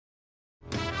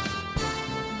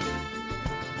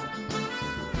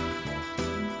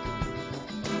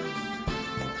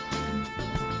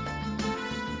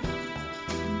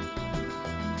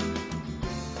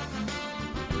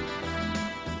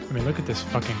me, look at this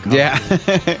fucking cover. Yeah.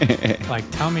 Like,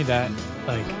 tell me that,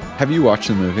 like... Have you watched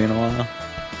the movie in a while?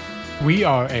 We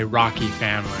are a Rocky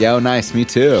family. Yeah, oh, nice. Me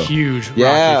too. Huge Rocky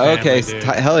yeah, family, okay. dude.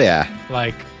 Hell yeah.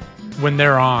 Like, when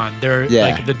they're on,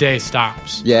 like, the day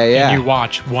stops. Yeah, yeah. And you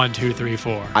watch 1, 2, 3,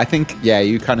 4. I think,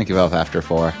 you kind of give up after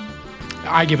 4.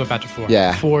 I give up after 4.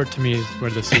 Yeah. 4 to me is where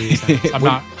the series ends.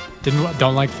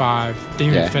 Don't like 5.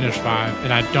 Didn't even finish 5,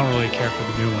 and I don't really care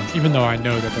for the new ones, even though I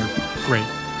know that they're great.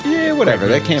 Yeah, whatever.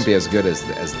 They can't be as good as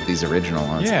these original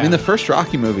ones. Yeah. I mean, the first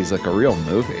Rocky movie is like a real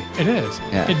movie. It is.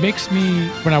 Yeah. It makes me,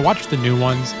 when I watch the new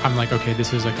ones, I'm like, okay,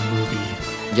 this is like a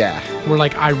movie. Yeah. Where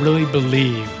like I really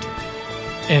believed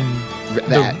in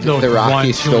the Rocky 1,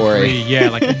 2, story. 3. Yeah,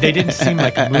 like they didn't seem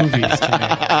like movies to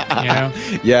me. You know?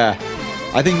 Yeah.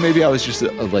 I think maybe I was just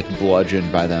like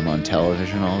bludgeoned by them on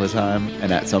television all the time,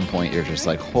 and at some point you're just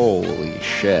like, holy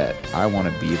shit, I want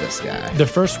to be this guy. The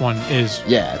first one is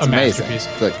it's a amazing.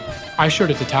 masterpiece. Like, I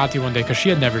showed it to Tati one day because she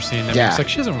had never seen them. Yeah. It's like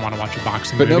she doesn't want to watch a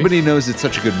boxing but movie. nobody knows it's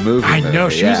such a good movie. I know.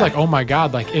 She was like, oh my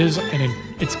God, like it is, and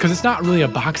it's because it's not really a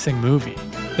boxing movie.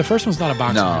 The first one's not a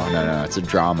boxing movie. No, it's a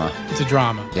drama. It's a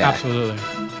drama. Yeah. Absolutely.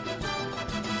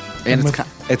 And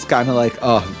it's kind of like,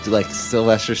 like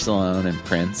Sylvester Stallone and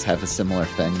Prince have a similar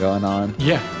thing going on.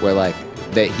 Yeah. Where like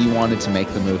he wanted to make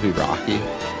the movie Rocky,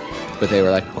 but they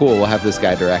were like, cool, we'll have this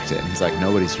guy direct it. And he's like,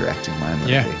 nobody's directing my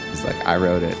movie. Yeah. He's like, I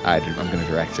wrote it. I'm going to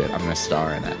direct it. I'm going to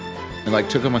star in it. And like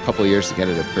took him a couple years to get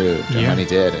it approved. And when he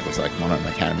did, it was like won an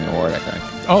Academy Award, I think.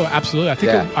 Oh, absolutely. I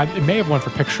think it may have won for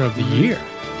Picture of the Year.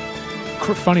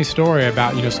 Funny story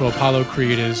about, so Apollo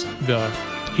Creed is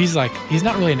he's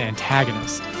not really an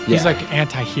antagonist. He's like an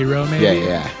anti-hero maybe.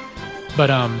 Yeah. But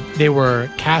they were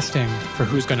casting for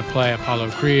who's going to play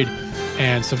Apollo Creed,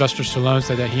 and Sylvester Stallone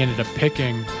said that he ended up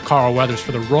picking Carl Weathers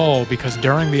for the role because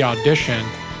during the audition,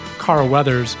 Carl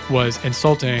Weathers was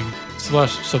insulting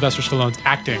Sylvester Stallone's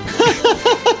acting.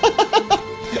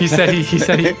 He said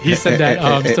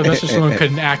that Sylvester Stallone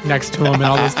couldn't act next to him and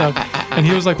all this stuff, and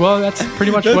he was like, "Well, that's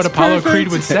pretty much what Apollo Creed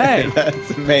would say." That's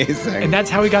amazing, and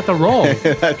that's how he got the role.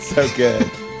 That's so good.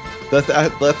 Let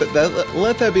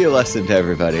that be a lesson to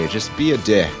everybody. Just be a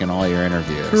dick in all your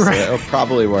interviews. Right. It'll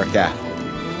probably work out.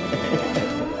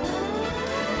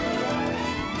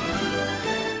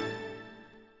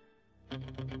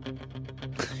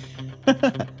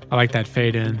 I like that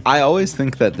fade in. I always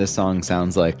think that this song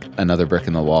sounds like Another Brick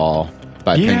in the Wall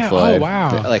by Pink Floyd. Oh,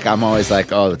 wow. Like, I'm always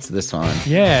like, oh, it's this one.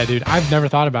 Yeah, dude. I've never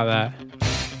thought about that.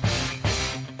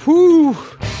 Whew.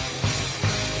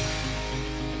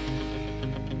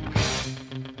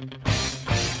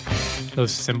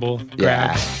 Those cymbal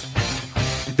grabs.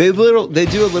 They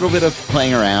do a little bit of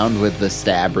playing around with the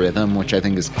stab rhythm, which I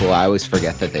think is cool. I always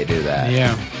forget that they do that.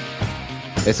 Yeah.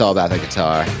 It's all about the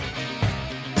guitar.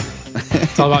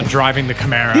 It's all about driving the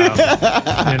Camaro.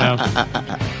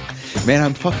 Man,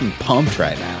 I'm fucking pumped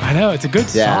right now. I know. It's a good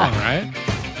song, right?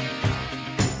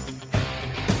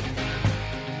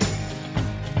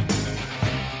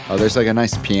 Oh, there's like a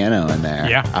nice piano in there.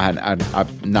 Yeah. I'm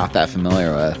not that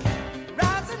familiar with.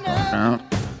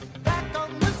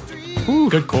 Ooh,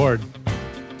 good chord.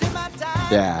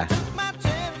 Yeah.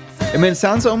 I mean, it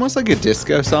sounds almost like a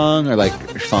disco song or like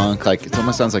funk. Like, it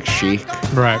almost sounds like Chic.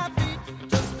 Right.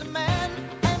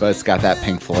 But it's got that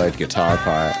Pink Floyd guitar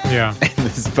part. Yeah. And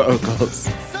his vocals.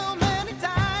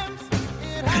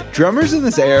 Drummers in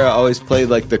this era always played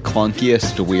like the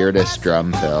clunkiest, weirdest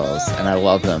drum fills, and I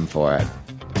love them for it.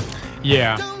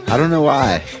 Yeah. I don't know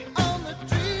why.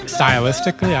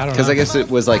 Stylistically, I don't know. Because I guess it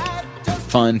was like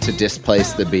fun to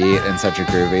displace the beat in such a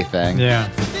groovy thing. Yeah.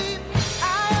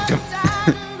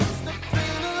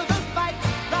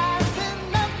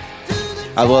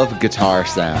 I love guitar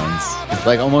sounds.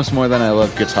 Like almost more than I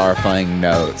love guitar playing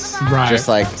notes. Right. Just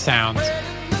like sounds.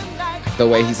 The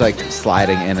way he's like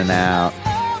sliding in and out.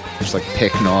 Just like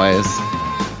pick noise.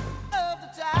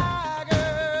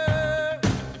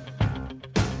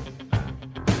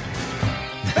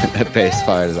 That bass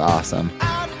part is awesome.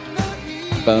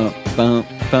 Bump, bump,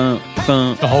 bump,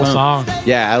 bump. The whole bump. song.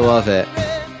 Yeah, I love it.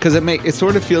 Because it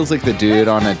sort of feels like the dude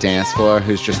on a dance floor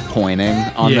who's just pointing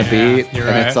on the beat. You're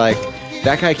and right. It's like,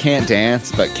 that guy can't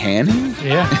dance, but can he?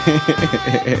 Yeah.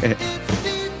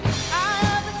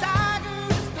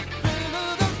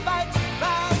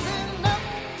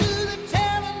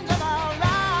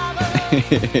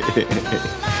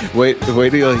 Wait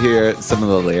till you'll hear some of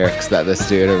the lyrics that this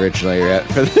dude originally wrote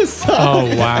for this song. Oh,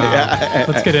 wow. Yeah.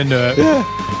 Let's get into it. Yeah.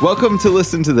 Welcome to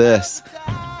Listen to This,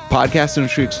 podcast in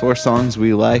which we explore songs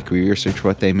we like, we research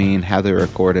what they mean, how they were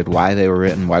recorded, why they were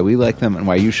written, why we like them, and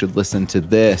why you should listen to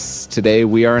this. Today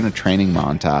we are in a training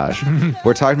montage.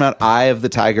 We're talking about Eye of the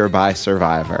Tiger by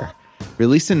Survivor.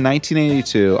 Released in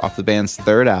 1982 off the band's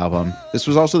third album, this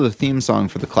was also the theme song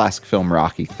for the classic film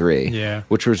Rocky III,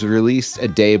 which was released a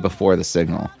day before the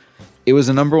single. It was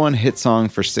a number one hit song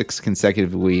for 6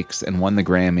 consecutive weeks and won the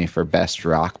Grammy for Best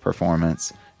Rock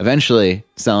Performance, eventually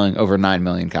selling over 9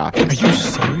 million copies. Are you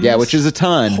serious? Yeah, which is a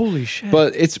ton. Holy shit.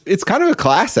 But it's kind of a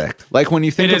classic. Like when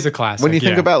you think It is a classic, When you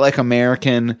think about like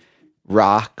American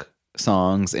rock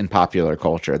songs in popular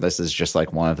culture, this is just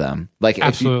like one of them. Like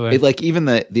absolutely. Like even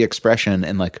the expression,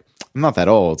 and like I'm not that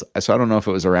old, so I don't know if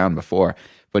it was around before.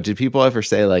 But did people ever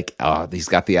say like, "Oh, he's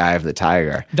got the eye of the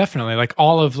tiger"? Definitely. Like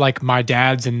all of like my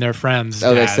dads and their friends.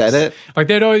 Oh, dads, they said it. Like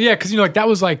they'd always, yeah, because like that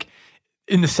was like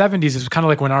in the 70s. It was kind of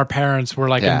like when our parents were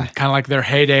like in kind of like their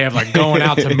heyday of like going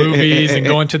out to movies and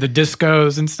going to the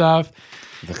discos and stuff.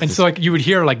 And so like you would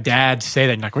hear like dads say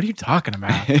that, and like, what are you talking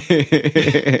about?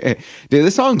 Dude,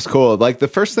 this song's cool. Like the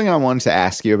first thing I wanted to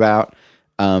ask you about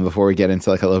before we get into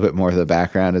like a little bit more of the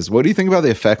background is, what do you think about the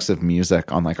effects of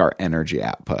music on like our energy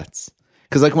outputs?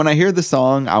 Because like when I hear the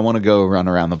song, I want to go run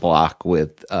around the block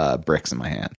with bricks in my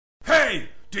hand. Hey,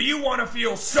 do you want to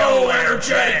feel so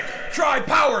energetic? Try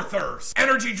Power Thirst.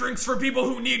 Energy drinks for people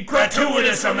who need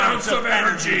gratuitous amounts of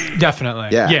energy. Definitely.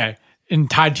 Yeah. Yeah. And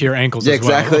tied to your ankles Yeah, as well,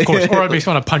 exactly. of course. Or it makes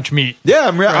you want to punch meat. Yeah,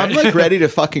 I'm like ready to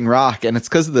fucking rock, and it's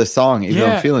because of the song. Even though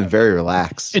I'm feeling very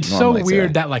relaxed. It's so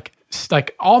weird that like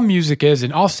all music is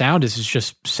and all sound is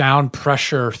just sound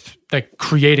pressure, like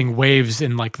creating waves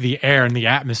in like the air and the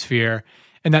atmosphere,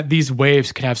 and that these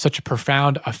waves can have such a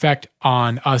profound effect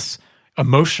on us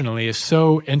emotionally is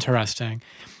so interesting.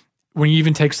 When you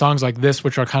even take songs like this,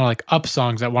 which are kind of like up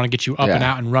songs that want to get you up and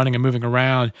out and running and moving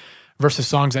around, versus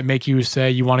songs that make you say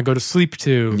you want to go to sleep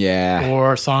to,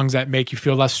 or songs that make you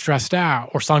feel less stressed out,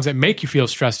 or songs that make you feel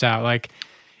stressed out. Like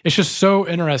it's just so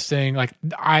interesting. Like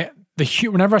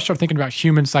whenever I start thinking about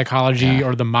human psychology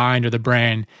or the mind or the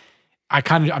brain,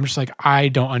 I'm just like, I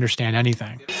don't understand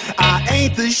anything. I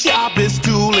ain't the sharpest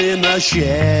tool in the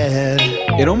shed.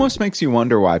 It almost makes you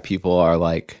wonder why people are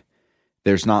like,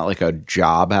 there's not like a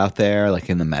job out there, like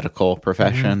in the medical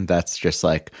profession, that's just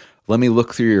like, let me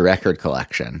look through your record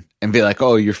collection and be like,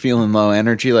 oh, you're feeling low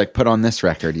energy, like put on this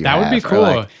record you That have. would be cool.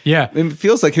 Like, yeah. It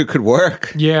feels like it could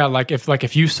work. Yeah, like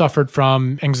if you suffered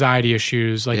from anxiety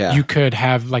issues, like you could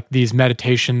have like these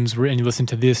meditations and you listen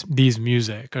to these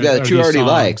music. That you already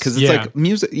like, because it's like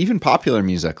music, even popular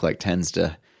music, like tends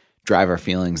to drive our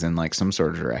feelings in like some sort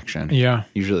of direction. Yeah.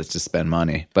 Usually it's to spend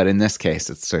money, but in this case,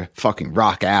 it's to fucking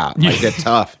rock out, like get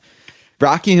tough.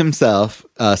 Rocky himself,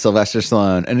 Sylvester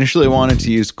Stallone, initially wanted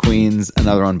to use Queen's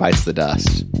 "Another One Bites the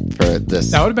Dust" for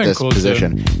this cool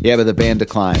position. too. Yeah, but the band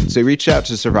declined. So he reached out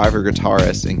to Survivor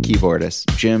guitarist and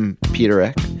keyboardist Jim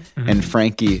Peterick and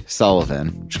Frankie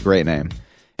Sullivan, which is a great name,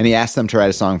 and he asked them to write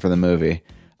a song for the movie.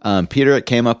 Peterick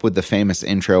came up with the famous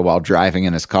intro while driving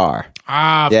in his car.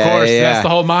 Of course. That's the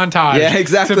whole montage. Yeah,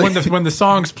 exactly. So when the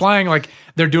song's playing, like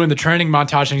they're doing the training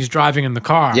montage and he's driving in the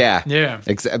car. Yeah.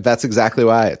 That's exactly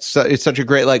why. It's such a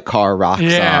great like car rock song.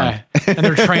 And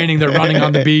they're training, they're running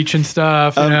on the beach and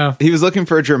stuff. You know? He was looking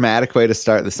for a dramatic way to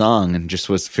start the song and just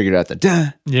figured out the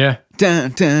dun,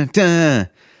 dun, dun, dun.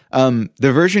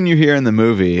 The version you hear in the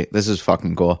movie, this is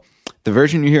fucking cool. The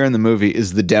version you hear in the movie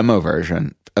is the demo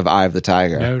version of Eye of the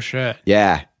Tiger. No shit.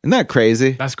 Yeah. Isn't that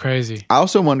crazy? That's crazy. I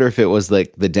also wonder if it was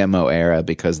like the demo era,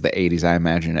 because the 80s, I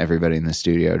imagine everybody in the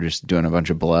studio just doing a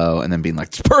bunch of blow and then being like,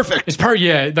 it's perfect.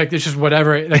 Yeah. Like it's just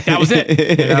whatever. Like that was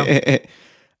it. You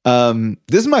know?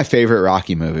 This is my favorite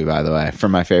Rocky movie, by the way,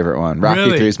 from my favorite one.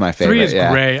 Rocky 3 is my favorite. 3 is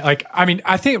great. Like, I mean,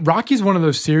 I think Rocky's one of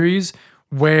those series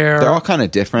where they're all kind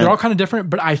of different.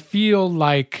 But I feel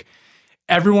like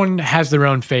everyone has their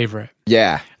own favorite.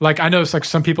 Yeah. Like I know it's like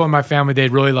some people in my family,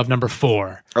 they'd really love number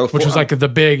 4, which was like the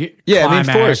big climax.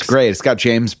 I mean 4 is great. It's got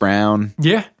James Brown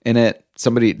in it.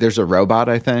 There's a robot,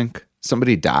 I think.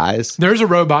 Somebody dies. There's a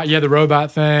robot. Yeah, the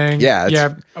robot thing.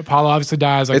 Yeah. Apollo obviously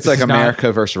dies. Like, it's like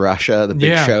America versus Russia, the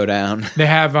big showdown. They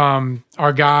have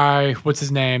our guy, what's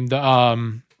his name?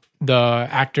 The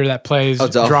actor that plays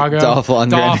Drago. Dolph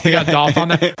Lundgren. They got Dolph on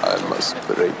there. I must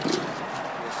break you.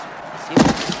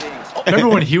 Remember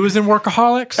when he was in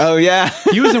Workaholics? Oh yeah,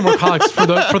 he was in Workaholics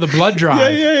for the blood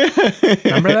drive. Yeah.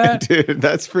 Remember that, dude?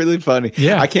 That's really funny.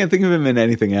 Yeah, I can't think of him in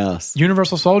anything else.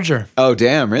 Universal Soldier. Oh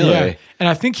damn, really? Yeah. And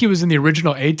I think he was in the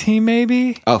original A-Team,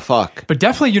 maybe. Oh fuck, but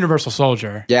definitely Universal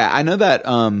Soldier. Yeah, I know that.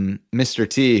 Mr.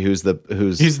 T, who's the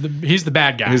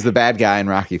bad guy. Who's the bad guy in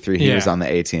Rocky 3? He was on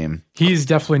the A-Team. He's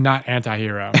definitely not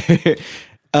anti-hero.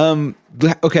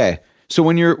 Okay, so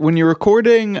when you're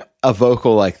recording a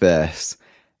vocal like this,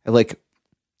 like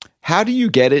how do you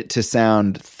get it to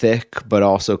sound thick but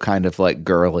also kind of like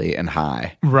girly and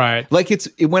high? Right. Like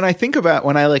when I think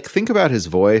about his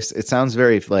voice, it sounds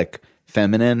very like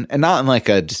feminine, and not in like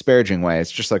a disparaging way.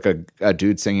 It's just like a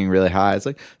dude singing really high. It's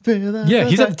like, yeah,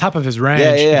 he's at the top of his range.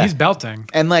 Yeah. He's belting.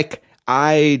 And like,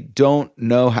 I don't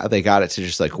know how they got it to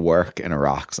just like work in a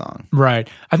rock song. Right.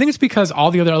 I think it's because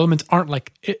all the other elements aren't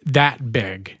like that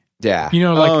big. Yeah. You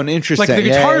know, like, interesting. Like the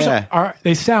guitars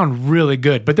they sound really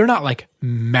good, but they're not like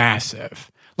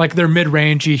massive. Like they're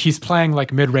mid-rangey. He's playing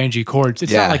like mid-rangey chords.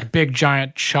 It's not like big,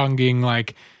 giant, chunging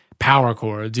like power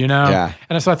chords, you know? Yeah.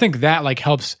 And so I think that like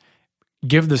helps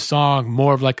give the song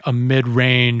more of like a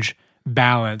mid-range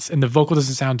balance, and the vocal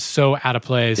doesn't sound so out of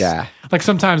place. Yeah. Like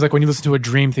sometimes like when you listen to a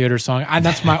Dream Theater song,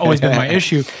 that's always been my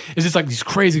issue, is it's like these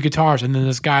crazy guitars and then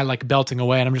this guy like belting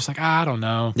away, and I'm just like, I don't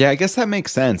know. Yeah, I guess that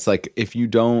makes sense. Like if you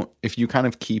kind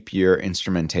of keep your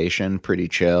instrumentation pretty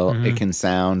chill, it can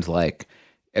sound like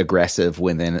aggressive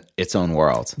within its own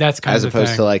world. That's kind as of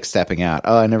opposed to like stepping out.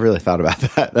 Oh, I never really thought about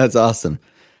that. That's awesome.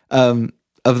 Of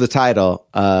the title,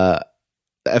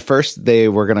 at first they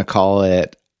were going to call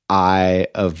it Eye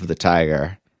of the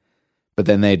Tiger, but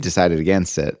then they decided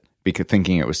against it because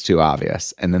thinking it was too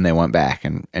obvious, and then they went back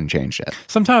and changed it.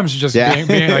 Sometimes just being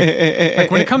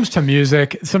like when it comes to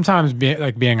music, sometimes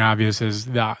being obvious is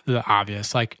the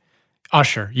obvious. Like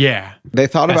Usher, yeah. They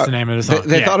thought That's about the name of the song.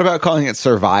 They thought about calling it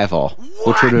Survival,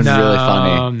 which would have been really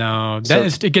funny. No,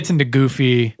 it gets into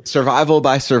goofy. Survival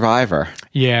by Survivor.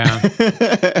 Yeah.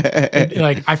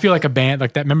 Like I feel like a band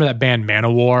like that. Remember that band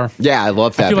Manowar? Yeah, I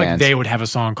love that I feel band. like they would have a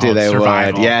song called they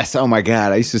Survival. would. Yes. Oh my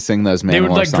God, I used to sing those Manowar songs. They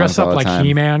would like dress up like time.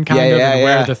 He-Man kind of and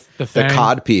wear the thing. The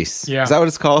cod piece. Yeah. Is that what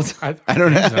it's called? I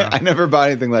don't know. So. I never bought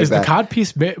anything like that. Is the cod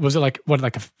piece, was it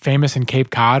like a famous in Cape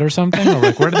Cod or something? Or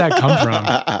like where did that come from?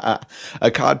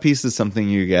 A cod piece is something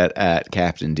you get at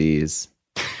Captain D's.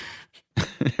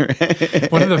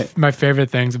 One of my favorite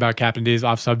things about Captain D's,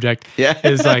 off subject,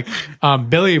 is like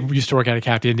Billy used to work at a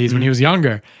Captain D's when he was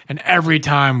younger, and every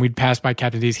time we'd pass by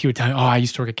Captain D's, he would tell me, "Oh, I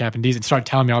used to work at Captain D's," and start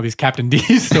telling me all these Captain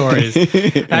D's stories.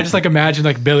 And I just like imagine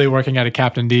like Billy working at a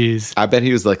Captain D's. I bet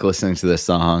he was like listening to this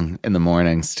song in the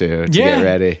mornings to get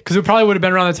ready, because it probably would have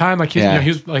been around the time like he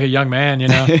was like a young man, you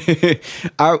know.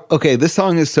 Okay, this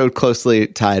song is so closely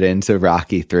tied into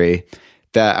Rocky III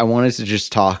that I wanted to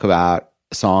just talk about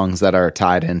songs that are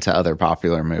tied into other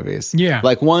popular movies. Yeah.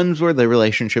 Like ones where the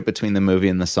relationship between the movie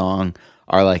and the song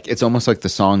are like, it's almost like the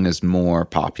song is more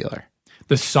popular.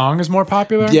 The song is more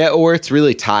popular? Yeah, or it's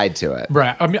really tied to it.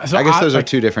 Right. I mean, so I guess those are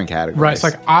two different categories. Right. It's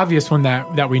like obvious one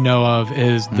that we know of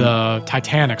is the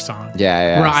Titanic song.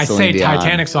 Yeah. Where I say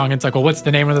Titanic song, it's like, well, what's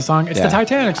the name of the song? It's the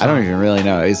Titanic song. I don't even really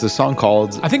know. Is the song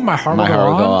called I think My Heart Will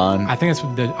Go On. I think it's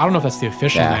I don't know if that's the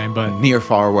official name, but Near,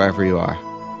 Far, Wherever You Are.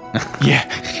 Yeah.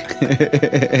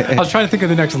 I was trying to think of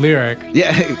the next lyric.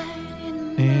 Yeah.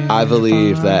 I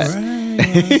believe that. I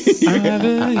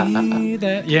believe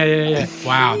that. Yeah.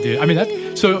 Wow, dude. I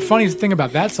mean, so funny thing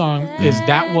about that song is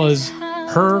that was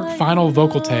her final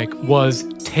vocal take was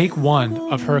take one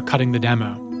of her cutting the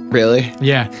demo. Really?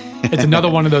 Yeah. It's another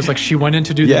one of those, like she went in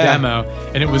to do the demo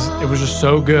and it was just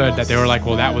so good that they were like,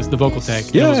 well, that was the vocal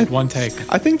take. Yeah. It was one take.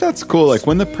 I think that's cool. Like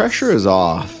when the pressure is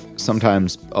off,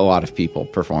 sometimes a lot of people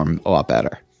perform a lot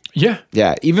better. Yeah.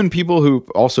 Yeah. Even people who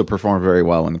also perform very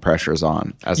well when the pressure is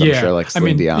on, as I'm sure like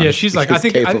Celine Dion. Yeah, she's like, I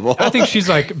think she's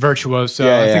like virtuoso.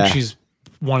 Yeah, I think she's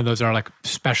one of those that are like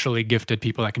specially gifted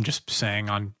people that can just sing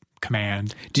on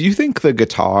command. Do you think the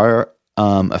guitar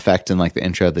effect in like the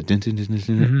intro, the dun, dun, dun, dun,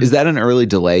 dun, is that an early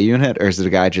delay unit, or is it a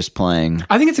guy just playing?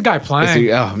 I think it's a guy playing.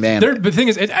 Oh man! But the thing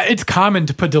is, it's common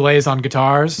to put delays on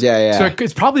guitars. Yeah. So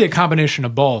it's probably a combination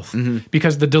of both,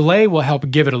 because the delay will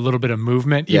help give it a little bit of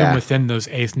movement, even within those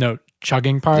eighth note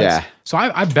chugging parts. Yeah. So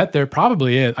I bet there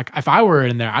probably is. Like if I were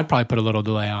in there, I'd probably put a little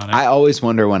delay on it. I always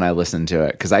wonder when I listen to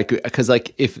it because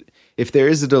like if there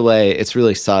is a delay, it's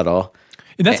really subtle.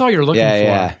 And that's all you're looking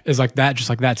for is like that, just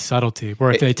like that subtlety.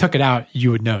 Where if they took it out,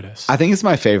 you would notice. I think it's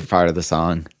my favorite part of the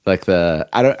song. Like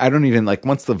I don't even like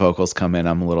once the vocals come in,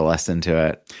 I'm a little less into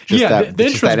it. Just the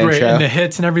intro's great, intro. And the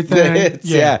hits and everything. The hits,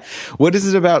 yeah. What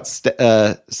is it about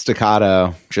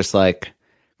staccato? Just like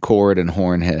chord and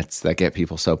horn hits that get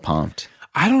people so pumped.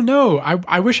 I don't know.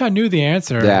 I wish I knew the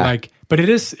answer. Yeah. But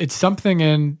it's something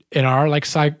in our like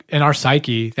in our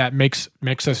psyche that makes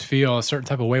us feel a certain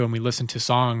type of way when we listen to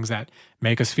songs that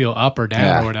make us feel up or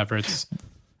down or whatever.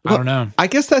 I don't know. I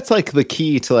guess that's like the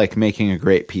key to like making a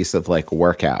great piece of like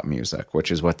workout music,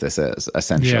 which is what this is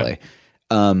essentially.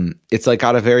 Yeah. It's like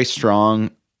got a very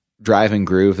strong driving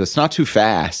groove that's not too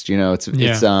fast. You know, it's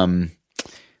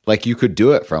like you could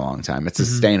do it for a long time. It's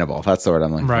sustainable. That's the word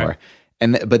I'm looking for.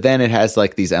 But then it has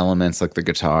like these elements like the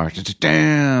guitar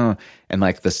and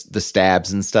like the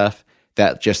stabs and stuff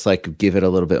that just like give it a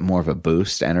little bit more of a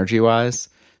boost energy wise.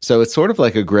 So it's sort of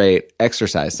like a great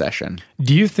exercise session.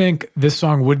 Do you think this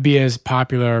song would be as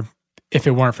popular if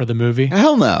it weren't for the movie?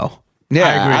 Hell no.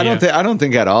 Yeah, I don't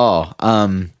think at all.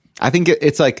 I think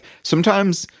it's like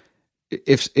sometimes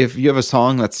if you have a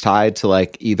song that's tied to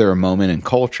like either a moment in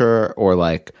culture or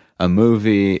like a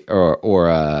movie or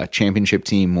a championship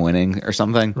team winning or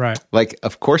something, right? Like,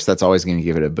 of course, that's always going to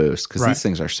give it a boost because these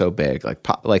things are so big. Like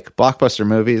blockbuster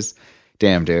movies,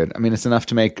 damn, dude. I mean, it's enough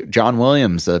to make John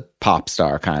Williams a pop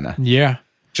star, kind of. Yeah.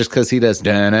 Just because he does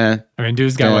dana. I mean,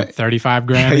 dude's got what, 35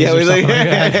 Grammys or something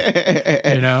like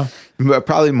that, you know?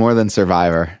 Probably more than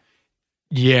Survivor.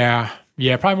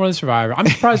 Yeah, probably more than Survivor. I'm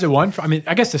surprised it won. I mean,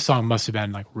 I guess this song must have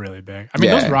been like really big. I mean,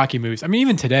 those Rocky movies. I mean,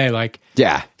 even today, like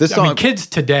this song. I mean, kids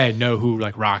today know who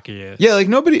like Rocky is. Yeah, like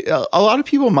nobody. A lot of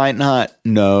people might not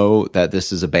know that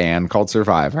this is a band called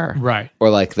Survivor, right? Or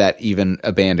like that even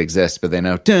a band exists, but they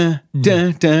know dun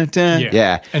dun dun dun.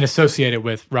 Yeah, and associate it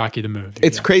with Rocky the movie.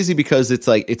 It's crazy because it's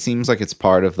like it seems like it's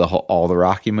part of all the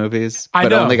Rocky movies,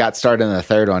 but only got started in the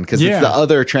third one because it's the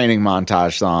other training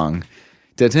montage song.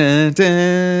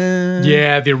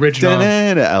 Yeah, the original.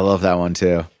 I love that one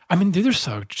too. I mean, dude, they're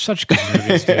such good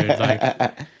movies, dude. Like,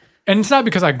 and it's not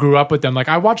because I grew up with them. Like,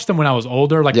 I watched them when I was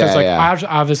older. Like,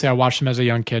 obviously, I watched them as a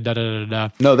young kid.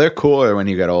 No, they're cooler when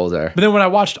you get older. But then when I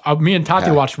watched, me and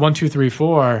Tati watched 1, 2, 3,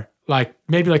 4, like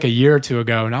maybe like a year or two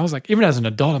ago, and I was like, even as an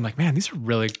adult, I'm like, man, these are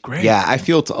really great. Yeah, I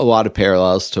feel a lot of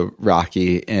parallels to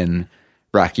Rocky in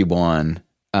Rocky 1.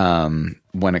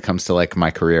 When it comes to like my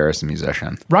career as a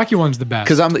musician, Rocky 1's the best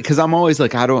because I'm always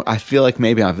like I feel like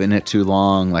maybe I've been in it too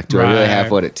long. Like, do I really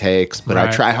have what it takes? But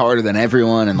I try harder than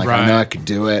everyone, and like I know I could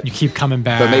do it. You keep coming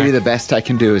back, but maybe the best I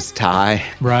can do is tie.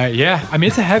 Right? Yeah. I mean,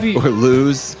 it's a heavy or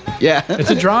lose. Yeah, it's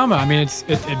a drama. I mean,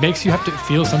 it makes you have to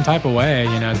feel some type of way,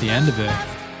 you know, at the end of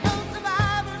it.